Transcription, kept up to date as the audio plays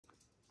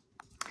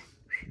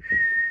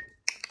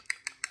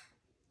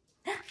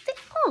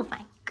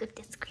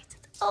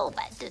Oh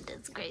my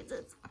goodness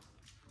gracious.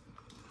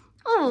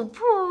 Oh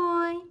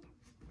boy.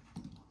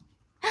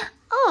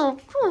 Oh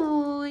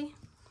boy.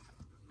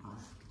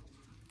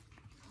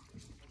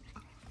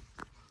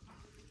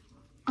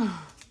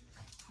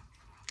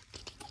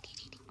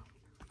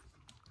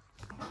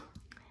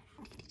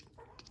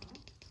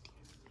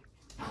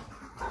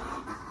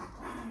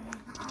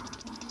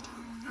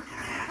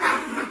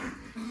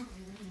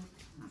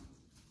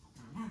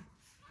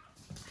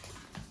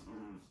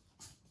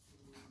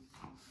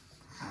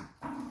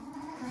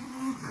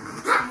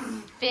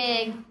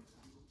 Fig.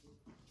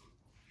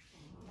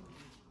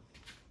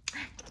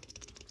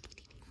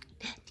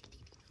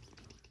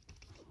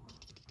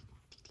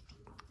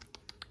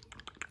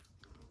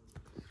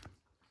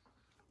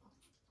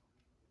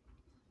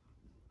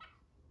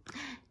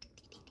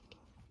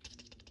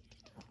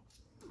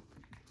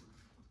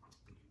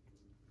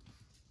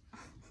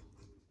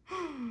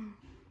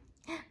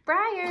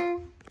 Briar.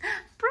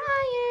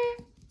 Briar.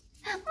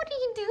 What are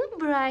you doing,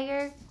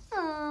 Briar?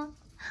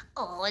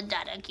 Oh, is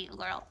that a cute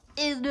girl?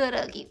 Is that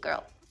a cute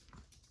girl?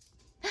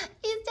 Is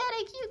that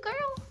a cute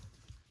girl?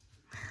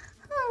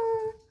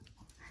 Oh.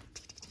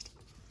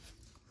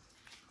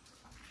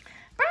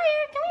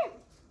 Briar, come here.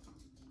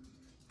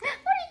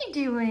 What are you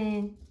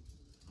doing?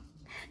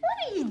 What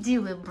are you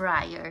doing,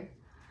 Briar?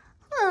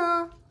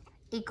 Oh.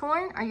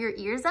 Acorn, are your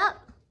ears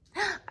up?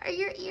 Are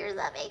your ears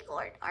up,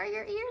 Acorn? Are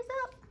your ears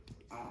up?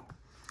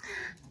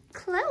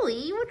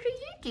 Chloe, what are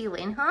you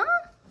doing, huh?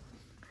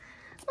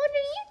 What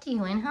are you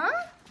doing, huh?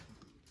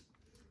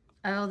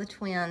 Oh, the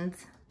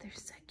twins. They're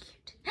so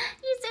cute.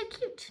 You're so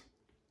cute.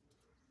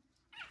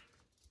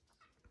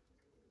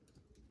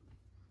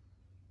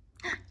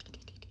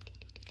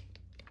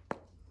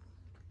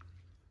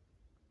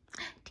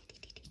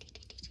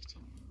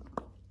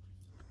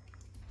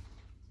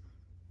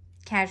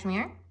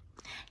 Cashmere.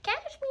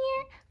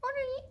 Cashmere, what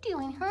are you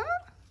doing, huh?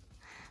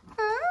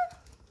 Huh?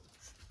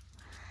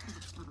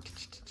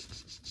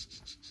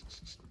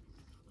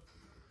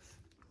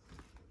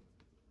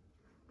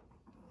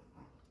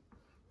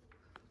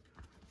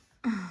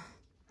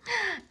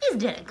 Is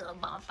that a good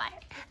bonfire?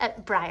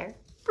 Briar.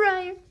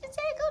 Briar. Is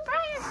that a good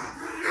Briar?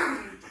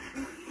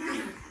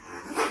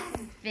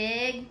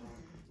 Fig.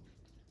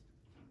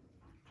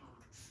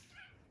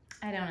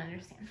 I don't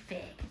understand.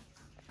 Fig.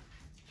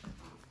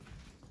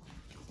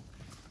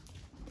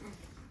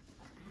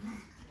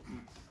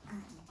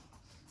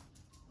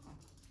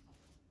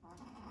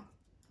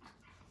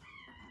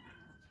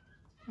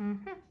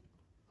 Mm-hmm.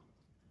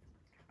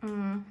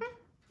 Mm-hmm.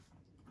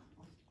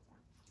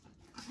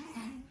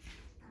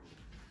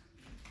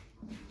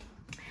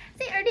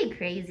 Are they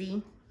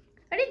crazy?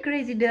 Are they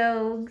crazy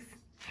dogs?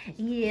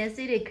 Yes,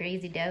 they're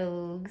crazy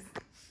dogs.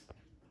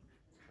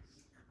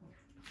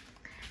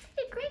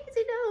 They're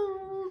crazy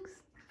dogs.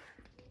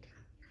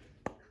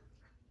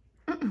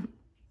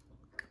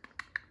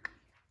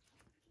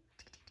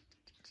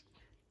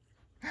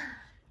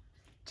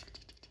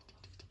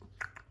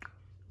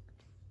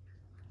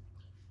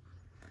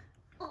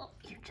 Oh,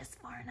 you're just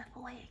far enough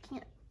away I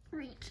can't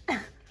reach.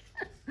 Just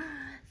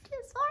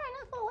far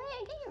enough away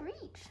I can't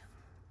reach.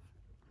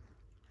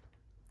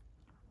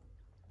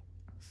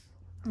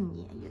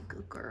 Yeah, you're a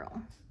good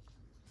girl.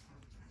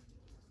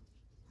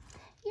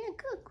 You're a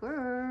good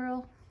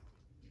girl.